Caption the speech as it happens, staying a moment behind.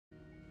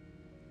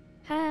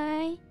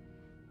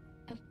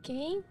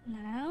Okay,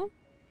 now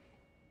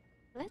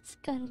let's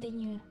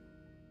continue.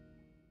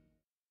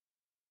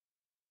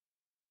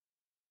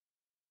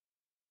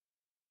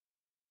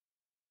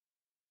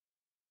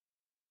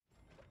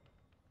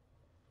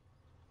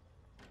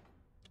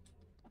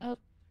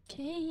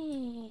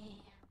 Okay.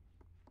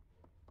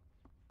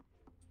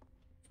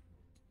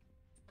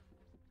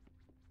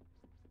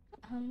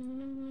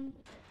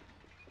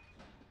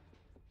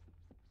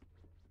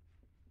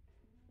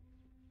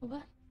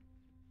 What?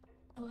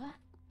 What?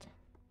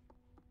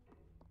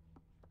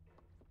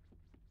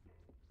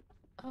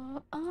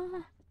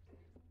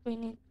 We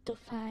need to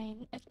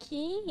find a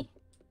key.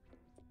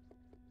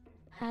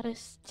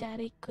 Harus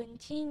cari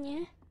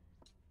kuncinya.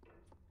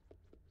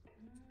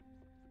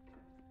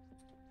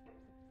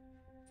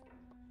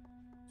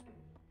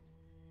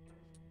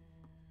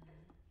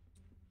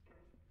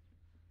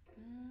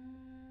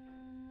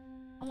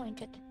 Oh my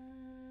god.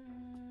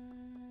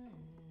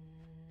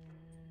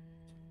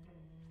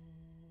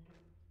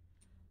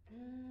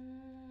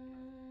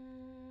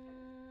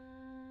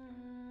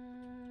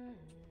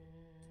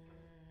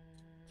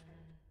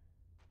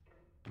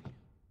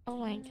 Oh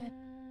my god.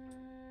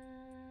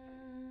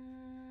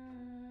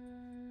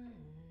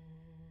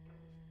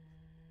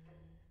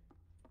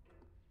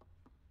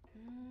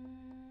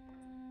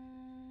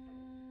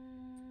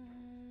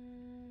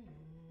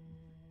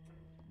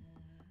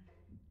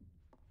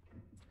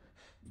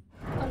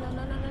 Oh no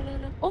no no no no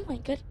no. Oh my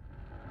god.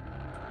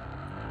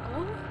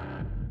 Oh.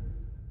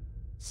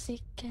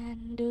 She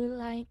can do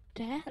like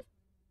that.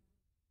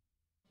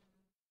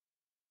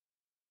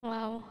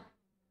 Wow.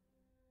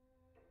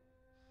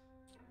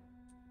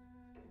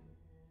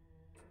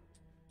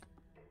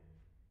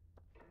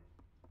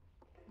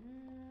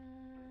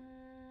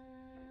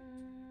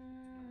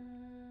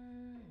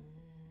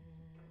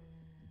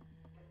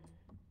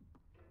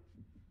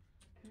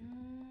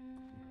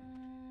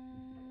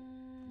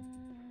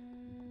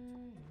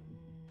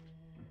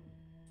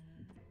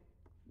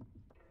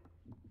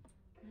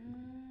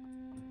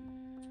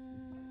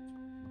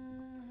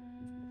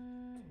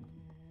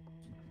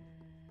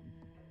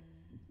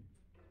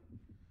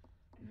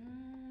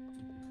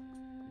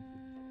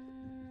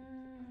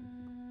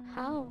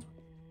 How?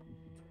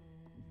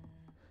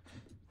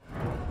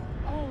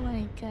 Oh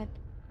my god.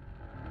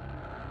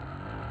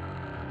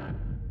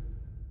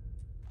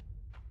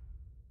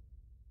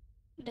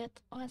 That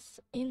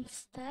was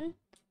instant.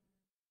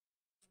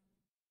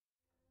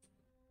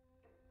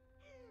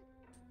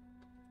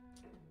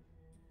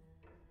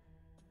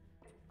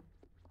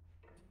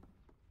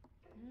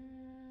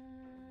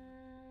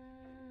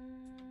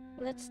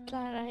 Let's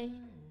try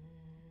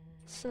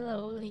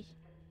slowly.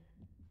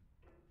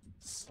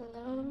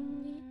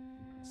 Slowly.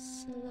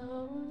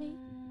 Slowly.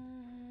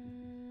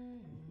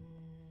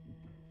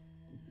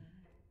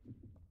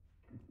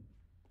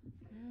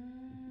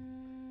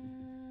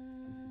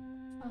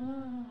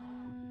 Oh.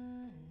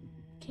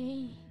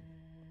 Okay.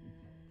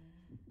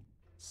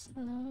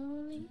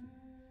 Slowly.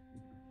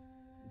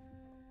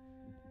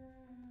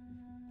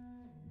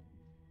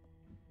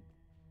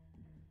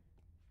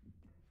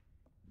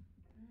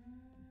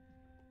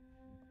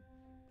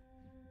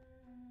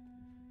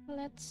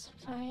 Let's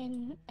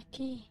find a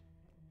key.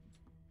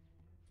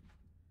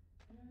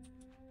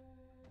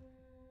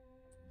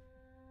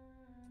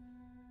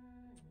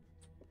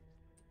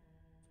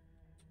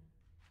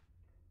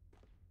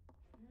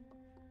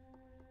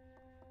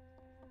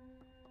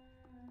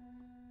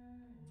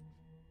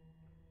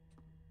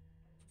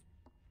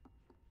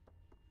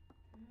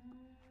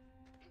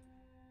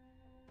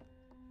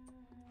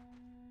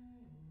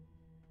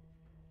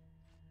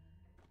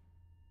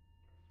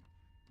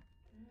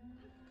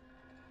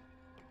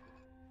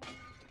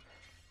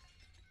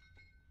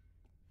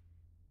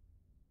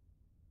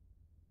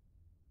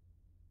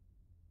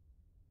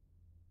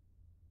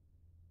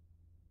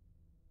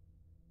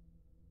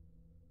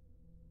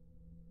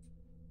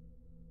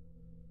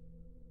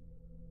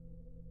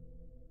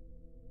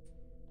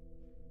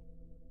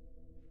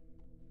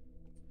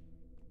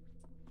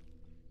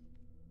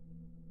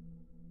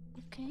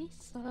 Okay,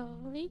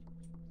 slowly.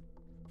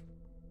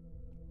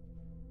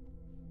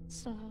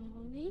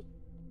 Slowly.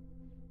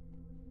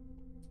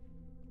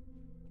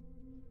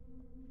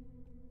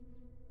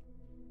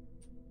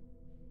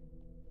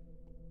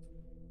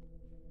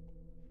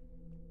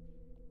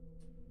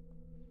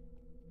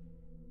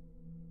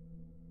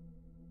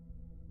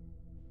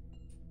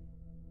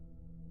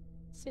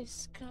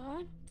 She's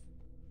gone.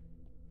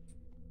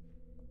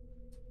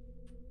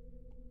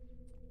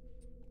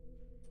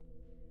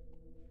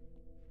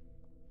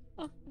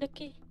 Oh, the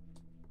key.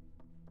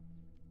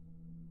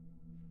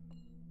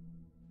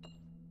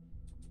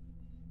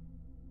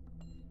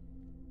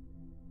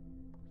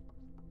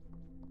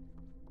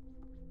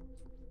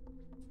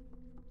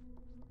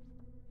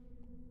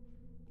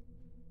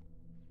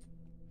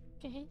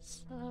 Okay,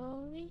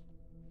 slowly.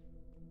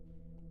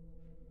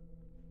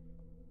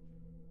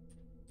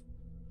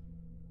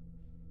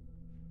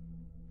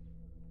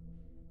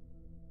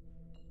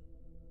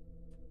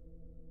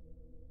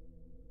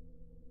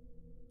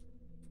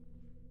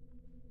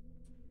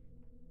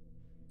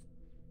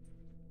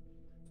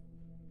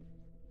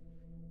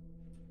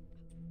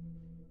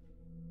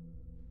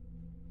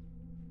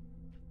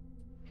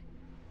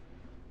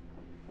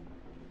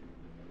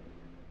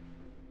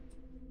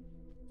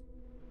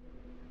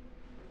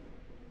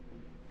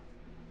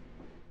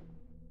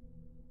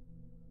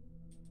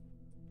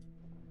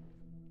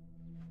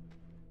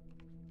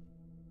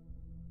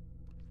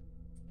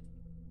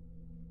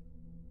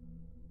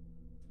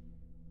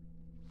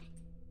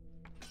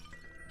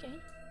 Okay.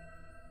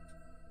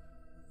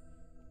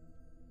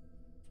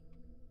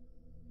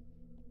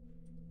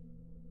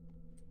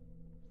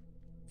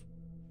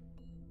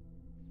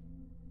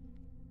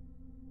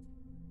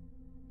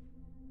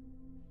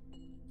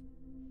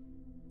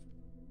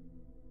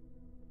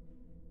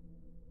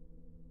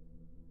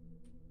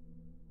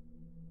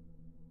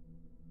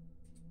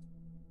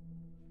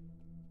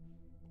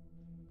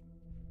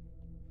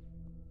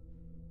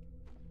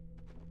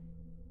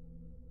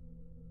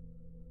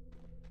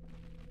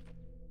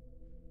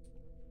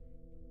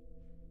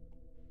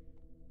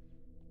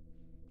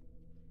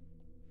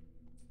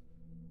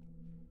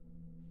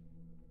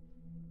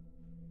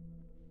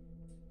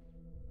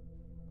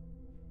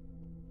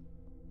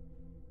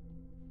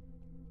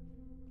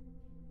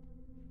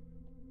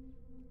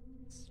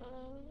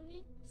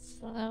 Slowly,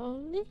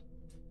 slowly.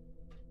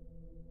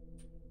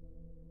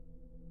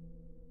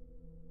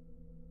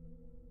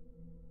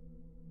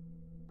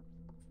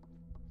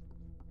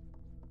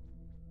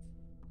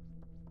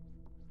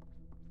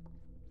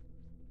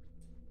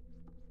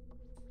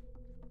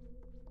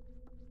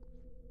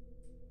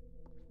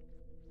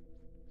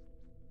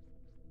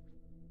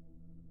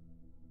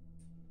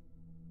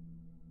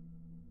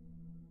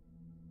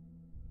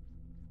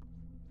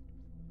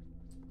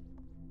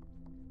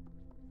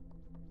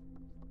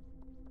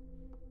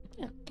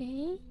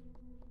 Okay.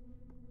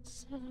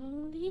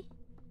 Slowly.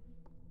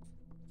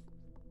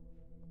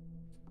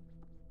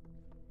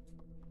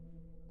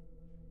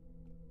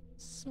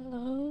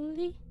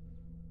 Slowly.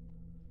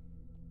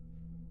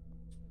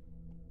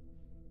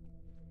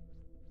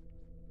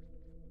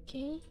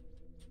 Okay.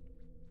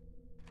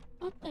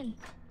 Open.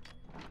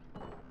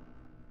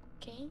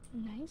 Okay,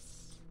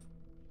 nice.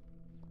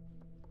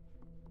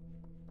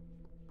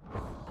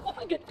 Oh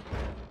my god.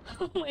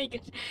 Oh my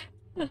god.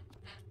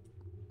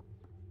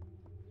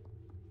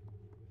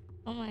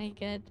 Oh my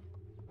god.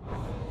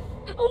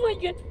 Oh my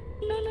god.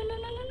 No, no, no,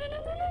 no, no, no, no,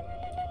 no, no,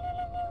 no, no, no, no,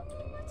 no, no.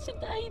 What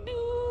should I do?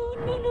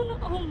 No, no, no.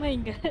 Oh my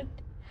god.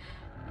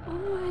 Oh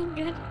my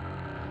god.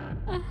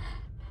 Ah.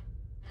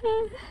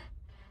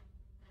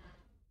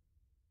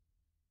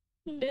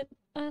 That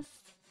was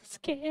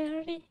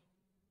scary.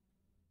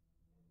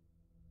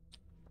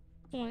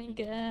 Oh my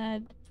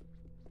god.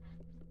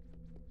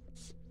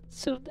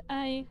 Should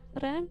I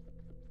run?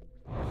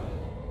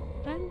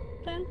 Run,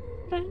 run,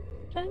 run,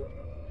 run.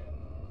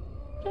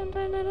 Run,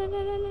 run, run, run,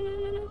 run, run, run,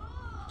 run, run.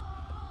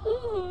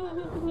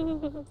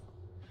 Ooh.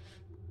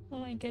 Oh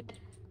my god.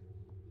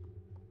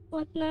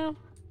 What now?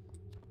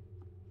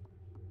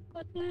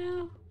 What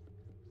now?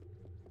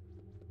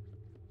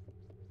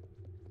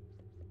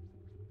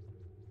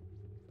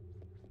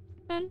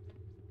 Run,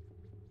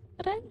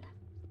 run.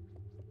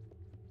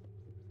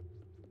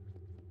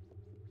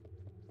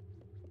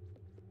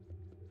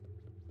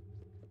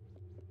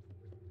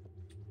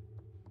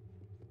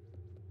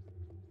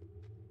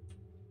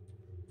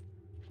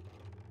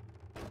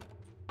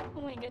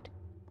 Oh my god.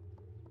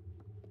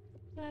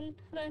 Run,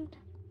 run.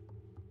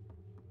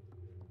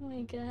 Oh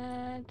my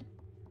god.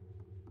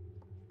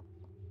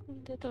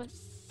 That was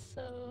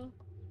so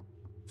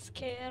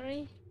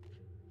scary.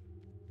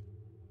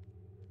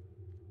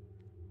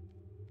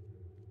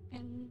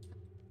 And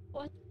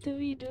what do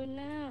we do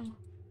now?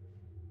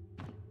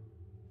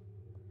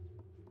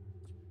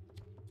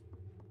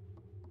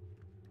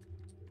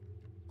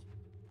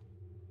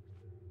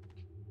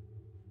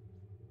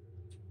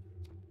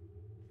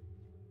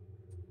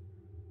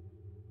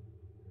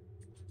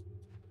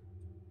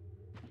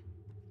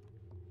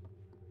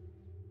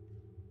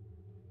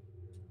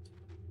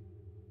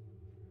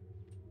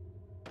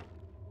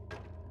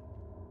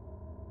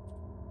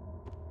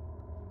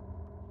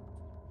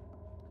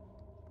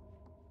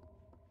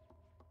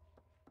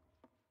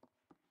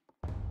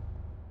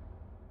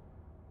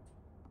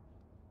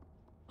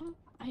 Oh,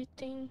 I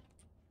think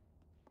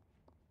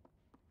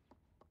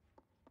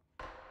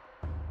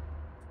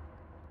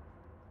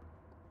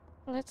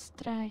let's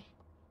try.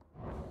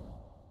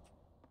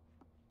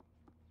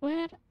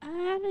 Where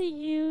are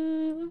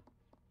you?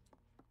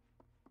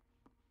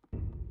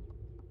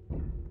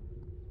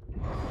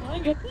 Oh my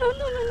god. No,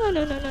 no, no, no,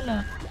 no, no, no,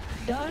 no.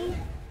 Don't.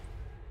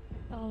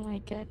 Oh my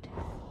god.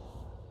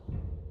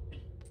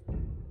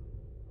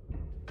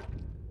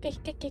 Okay,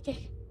 okay, okay,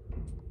 okay.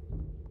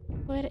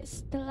 Where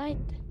is the light?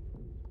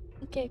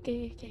 Okay,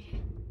 okay, okay.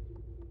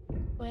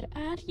 Where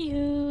are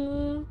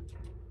you?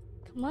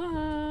 Come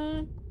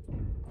on.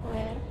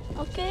 Where?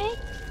 Okay.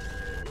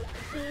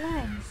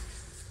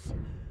 Nice.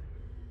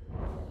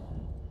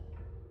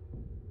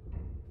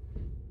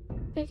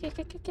 Okay,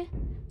 okay, okay, okay.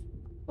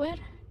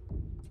 Where?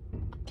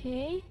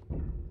 Okay.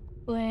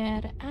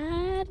 Where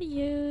are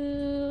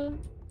you?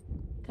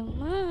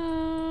 Come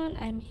on,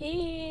 I'm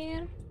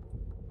here.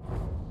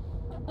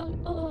 Oh, oh,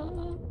 oh,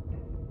 oh.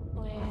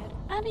 Where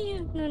are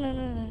you? No, no,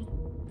 no, no.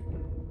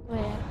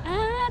 Where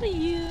are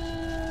you?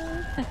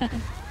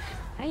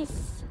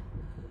 Nice.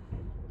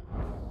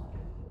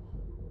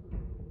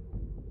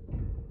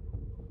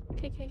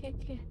 Okay, okay, okay,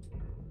 okay.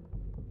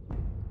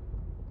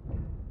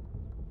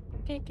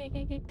 Okay, okay,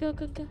 okay, okay, go,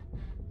 go, go.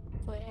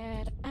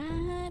 Where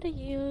are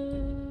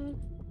you?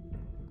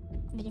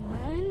 Di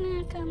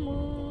mana kamu?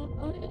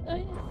 Oi,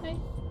 oi, oi,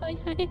 oi,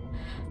 oi.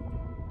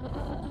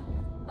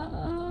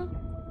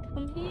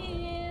 Come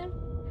here.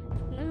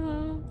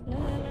 No, no, no,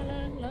 no, no,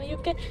 no, you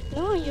can.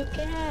 No, you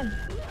can.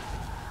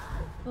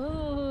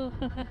 Oh,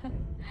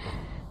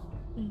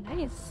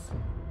 nice.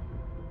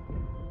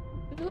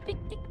 Go pick,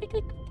 pick, pick,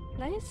 pick.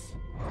 Nice.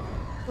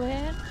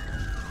 Where?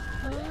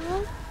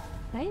 Oh,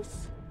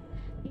 nice.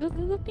 Go,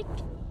 go, go, pick,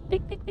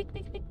 pick, pick, pick,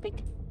 pick, pick,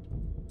 pick.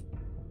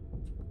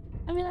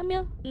 Ambil,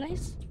 ambil.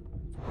 Nice.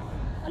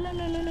 Oh, no,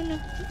 no, no, no, no.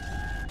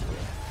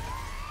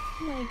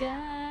 Oh my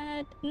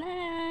god.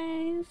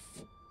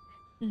 Nice.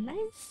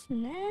 Nice,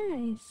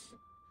 nice.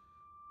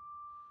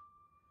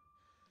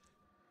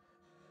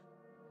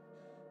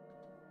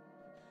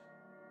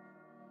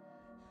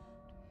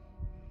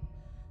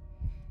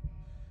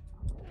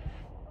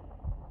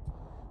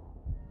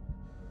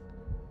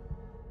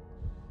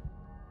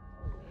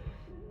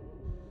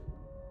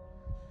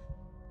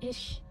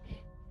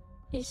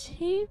 Is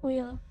he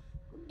will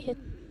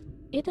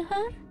eat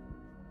her?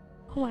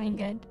 Oh my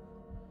god.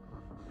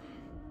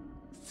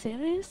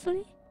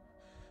 Seriously?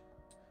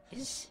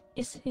 Is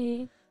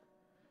he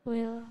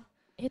will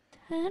eat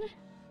her?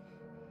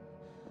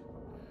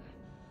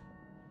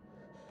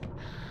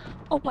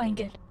 Oh my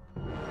god.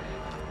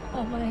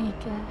 Oh my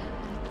god.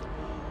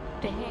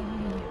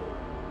 Damn.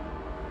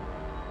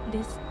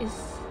 This is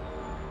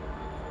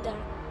dark.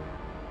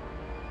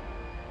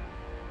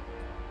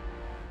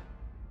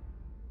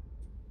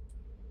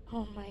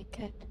 Oh my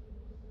god.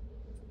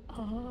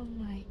 Oh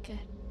my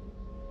god.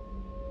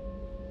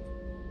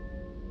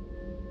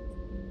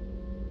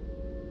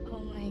 Oh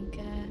my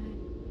god.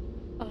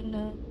 Oh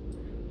no.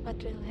 What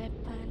will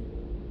happen?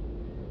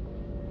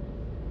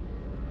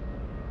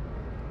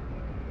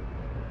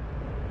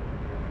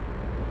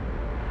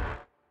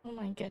 Oh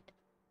my god.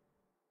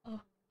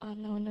 Oh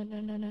no, no,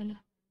 no, no, no, no.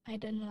 I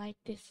don't like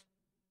this.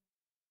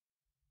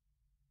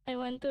 I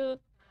want to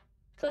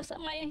close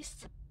up my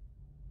eyes.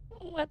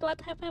 What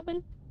have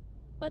happened?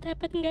 What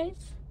happened,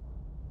 guys?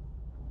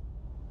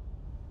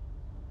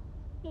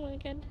 Oh my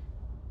god.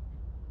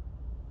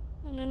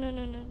 No, no, no,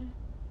 no, no, no.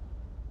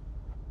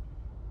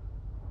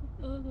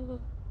 Oh.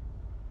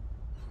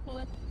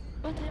 What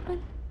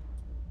happened?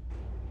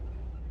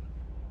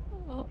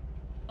 Oh.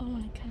 Oh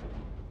my god.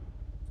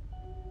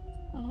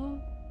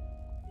 Oh.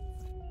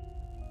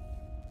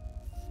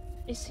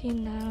 Is he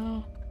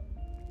now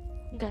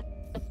got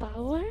the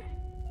power?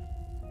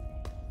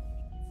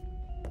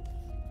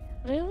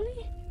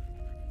 Really?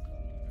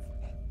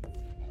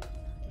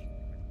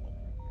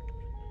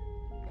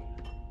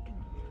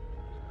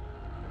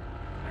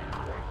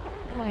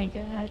 Oh my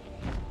god.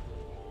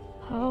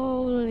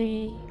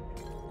 Holy.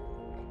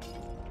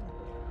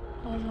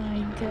 Oh my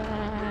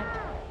god.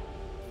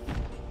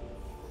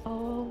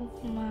 Oh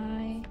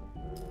my.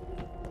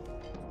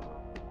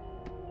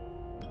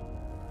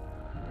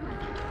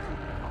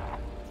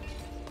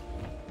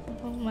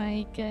 Oh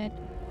my god.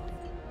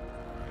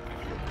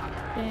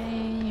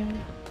 Damn.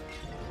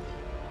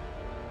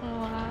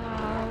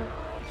 Wow.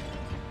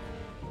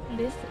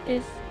 This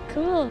is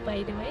cool,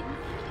 by the way.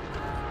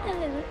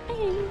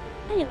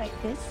 I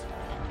like this.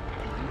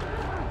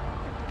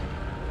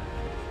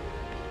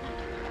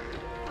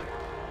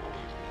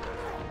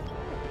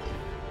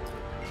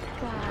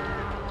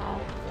 Wow.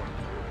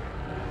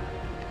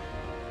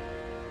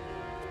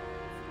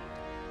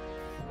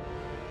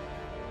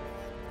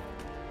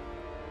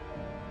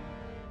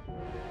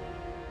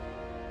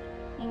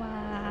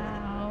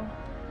 Wow.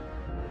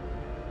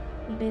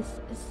 This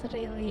is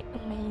really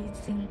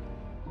amazing.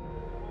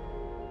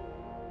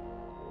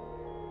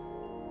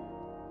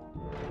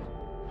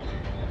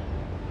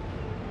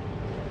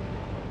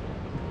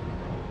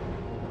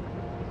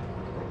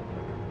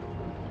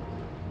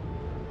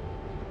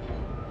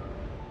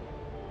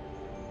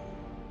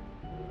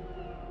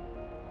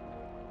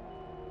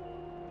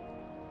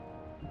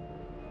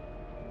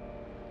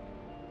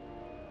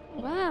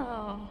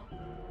 Wow.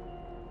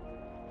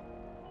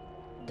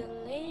 The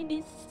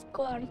ladies'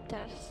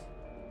 quarters.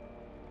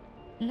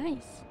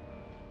 Nice.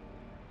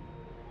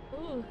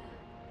 Ooh.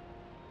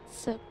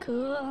 So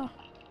cool.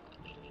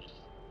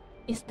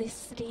 Is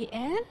this the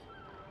end?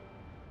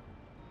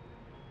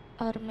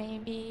 Or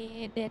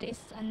maybe there is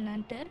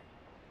another?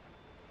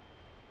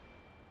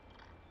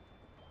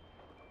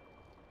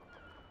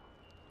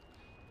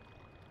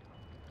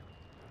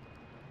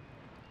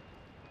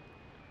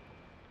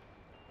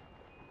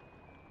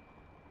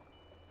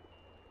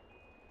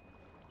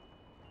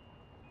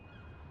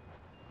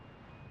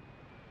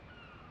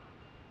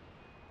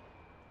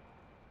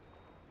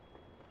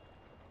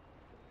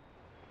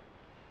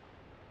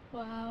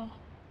 Wow.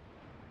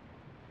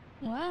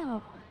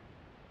 Wow.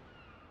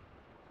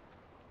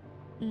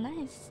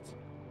 Nice.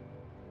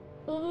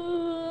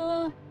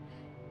 Ooh.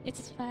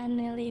 It's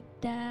finally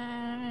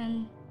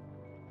done.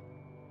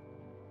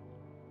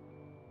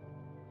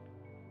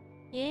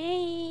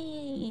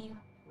 Yay!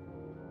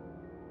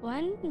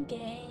 One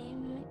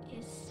game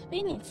is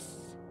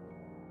finished.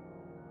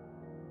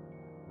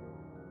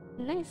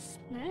 Nice,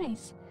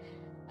 nice.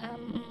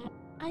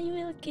 I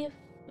will give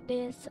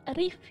this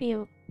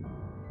review.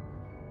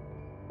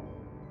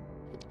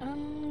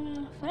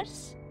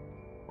 First,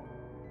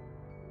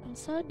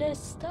 so the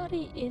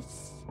story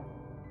is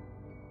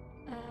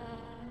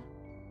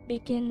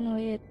begin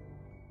with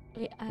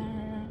we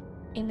are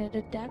in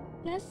the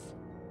darkness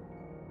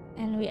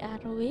and we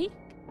are weak,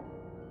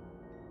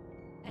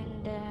 and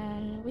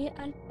then we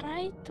are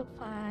trying to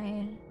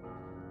find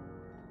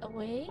a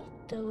way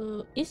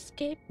to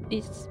escape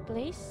this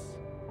place,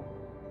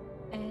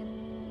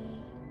 and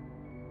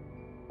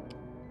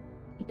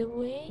the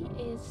way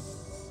is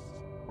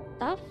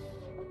tough.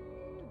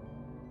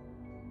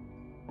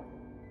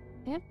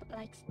 Yep,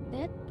 like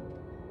that.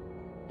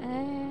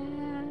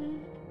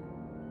 And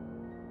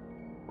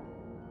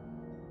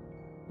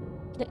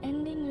the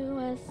ending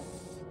was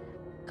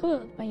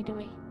cool, by the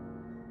way.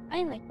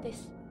 I like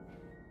this.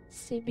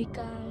 She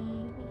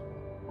become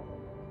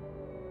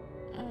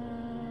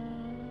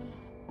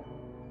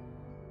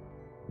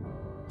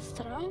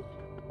strong,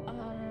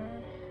 or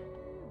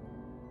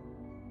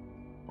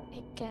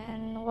he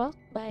can walk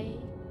by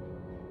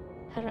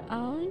her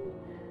own.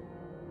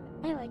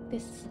 I like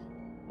this.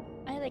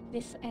 I like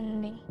this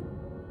ending.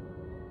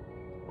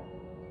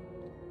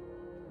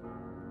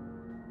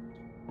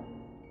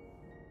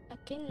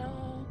 Oke,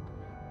 no.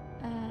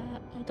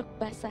 Untuk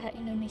bahasa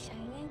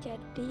Indonesianya,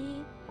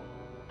 jadi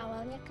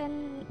awalnya kan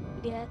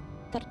dia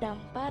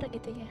terdampar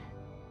gitu ya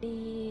di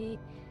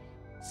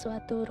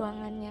suatu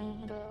ruangan yang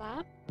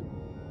gelap,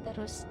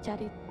 terus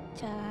cari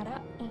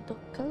cara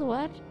untuk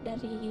keluar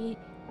dari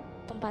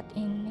tempat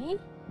ini,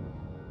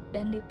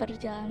 dan di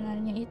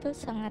perjalanannya itu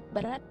sangat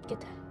berat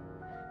gitu.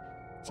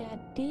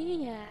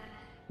 Jadi ya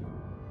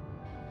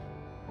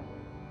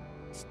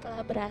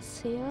setelah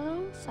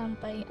berhasil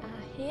sampai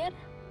akhir,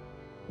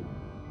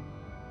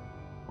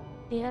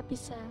 dia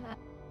bisa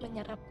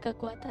menyerap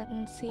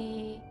kekuatan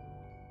si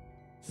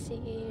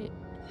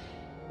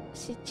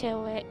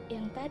cewek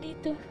yang tadi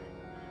tuh,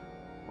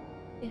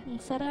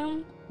 yang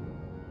serem,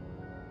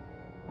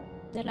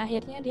 dan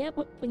akhirnya dia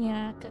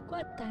punya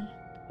kekuatan.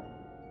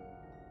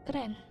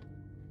 Keren.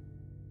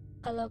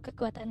 Kalau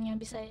kekuatannya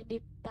bisa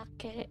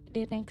dipakai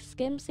di next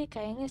game sih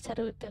kayaknya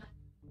seru tuh.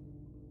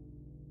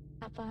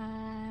 Apa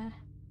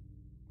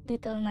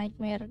Little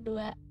Nightmare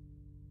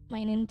 2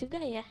 mainin juga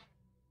ya?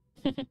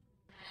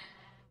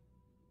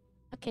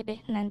 Oke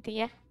deh, nanti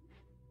ya.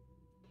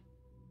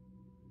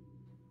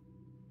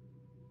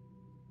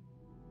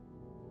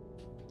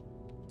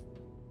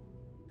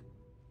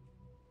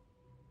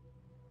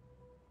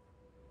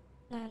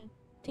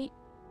 Nanti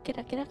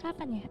kira-kira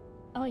kapan ya?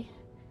 Oh ya,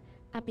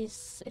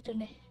 abis itu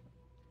deh.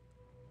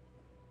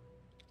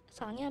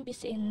 Soalnya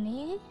abis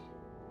ini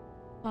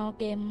mau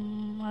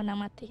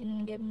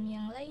namatin game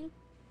yang lain.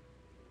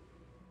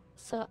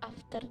 So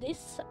after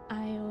this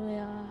I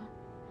will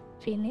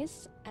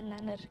finish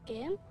another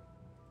game,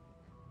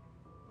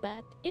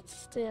 but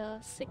it's still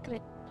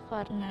secret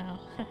for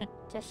now.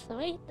 Just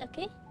wait,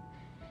 okay?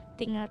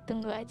 Tinggal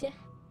tunggu aja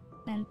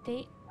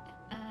nanti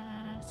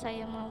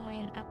saya mau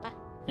main apa.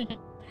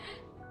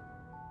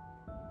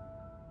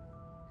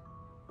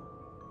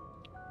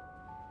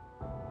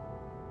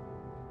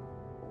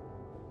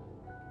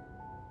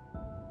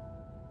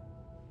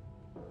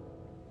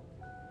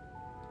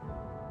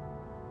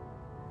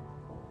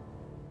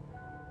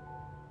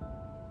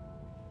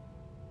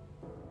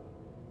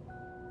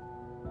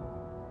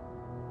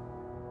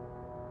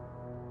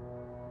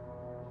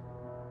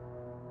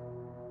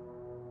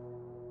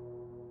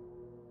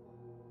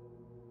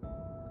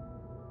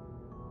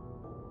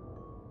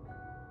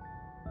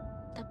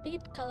 Tapi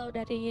kalau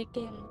dari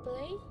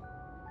gameplay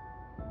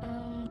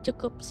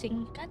cukup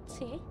singkat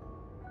sih,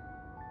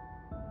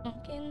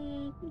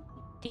 mungkin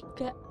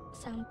 3-4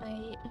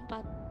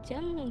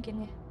 jam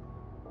mungkin ya.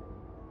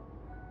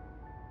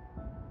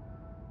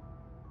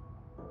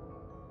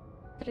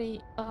 3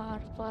 or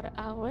 4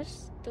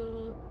 hours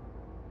to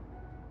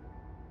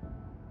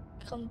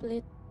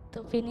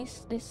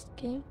finish this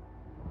game.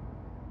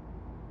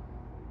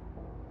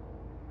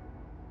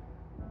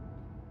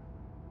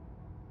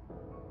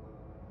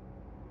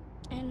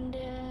 And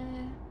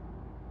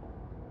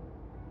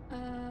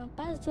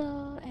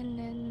puzzle, and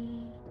then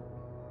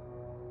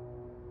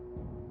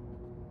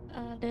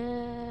the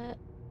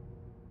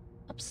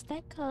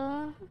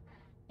obstacle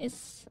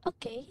is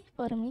okay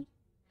for me,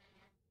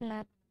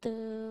 not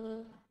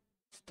too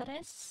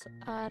stress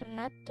or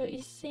not too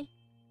easy,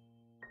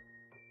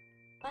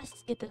 pas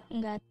gitu,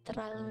 nggak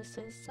terlalu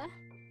susah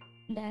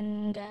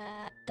dan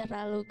nggak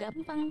terlalu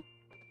gampang,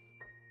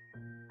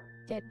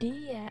 jadi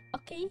ya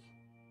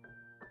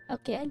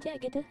oke aja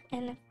gitu,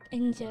 enak,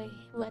 enjoy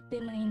buat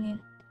dimainin.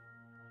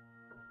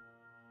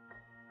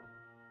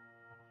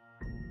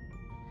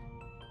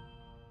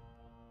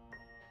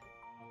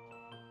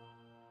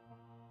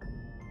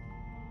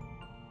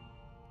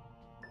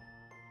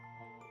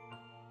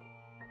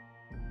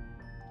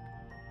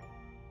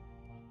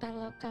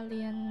 Kalau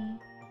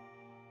kalian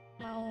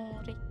mau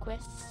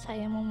request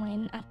saya mau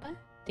main apa,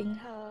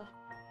 tinggal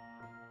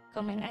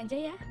komen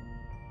aja ya,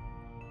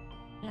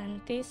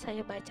 nanti saya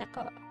baca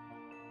kok.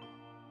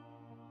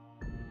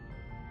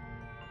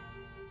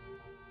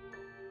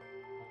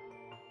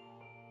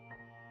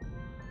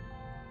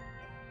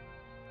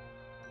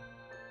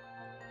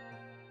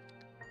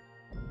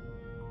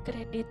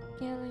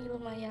 kreditnya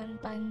lumayan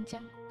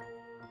panjang.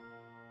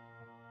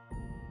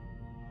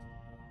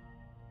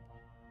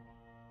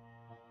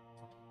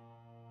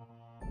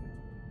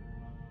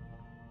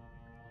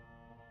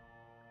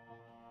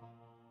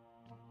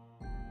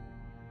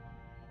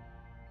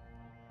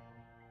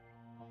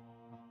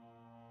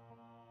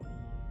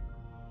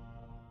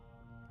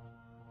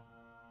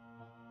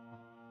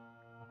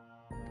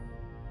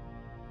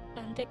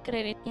 Nanti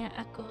kreditnya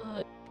aku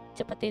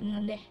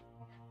cepetin deh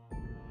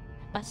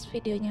pas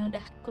videonya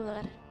udah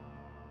keluar,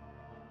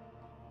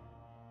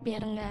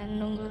 biar nggak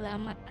nunggu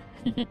lama.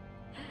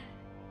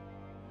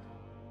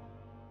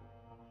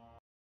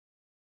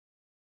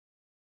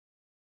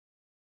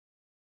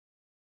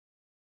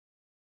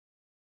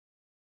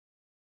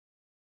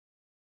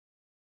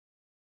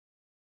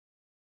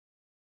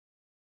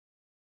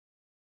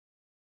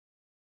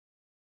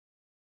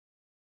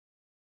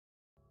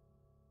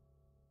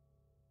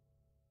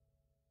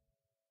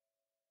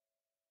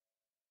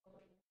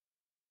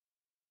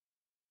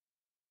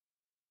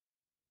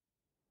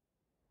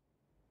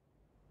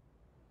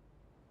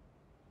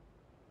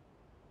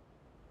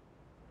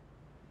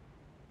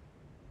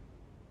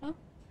 Oh,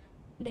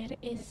 there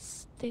is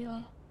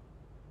still.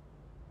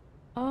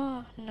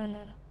 Oh, no,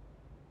 no, no.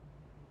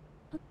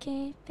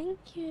 Okay,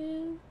 thank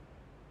you.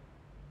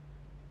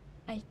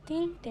 I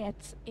think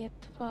that's it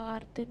for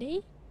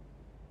today.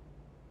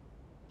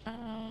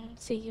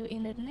 See you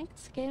in the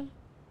next game.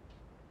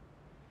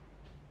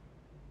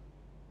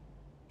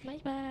 Bye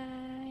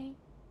bye.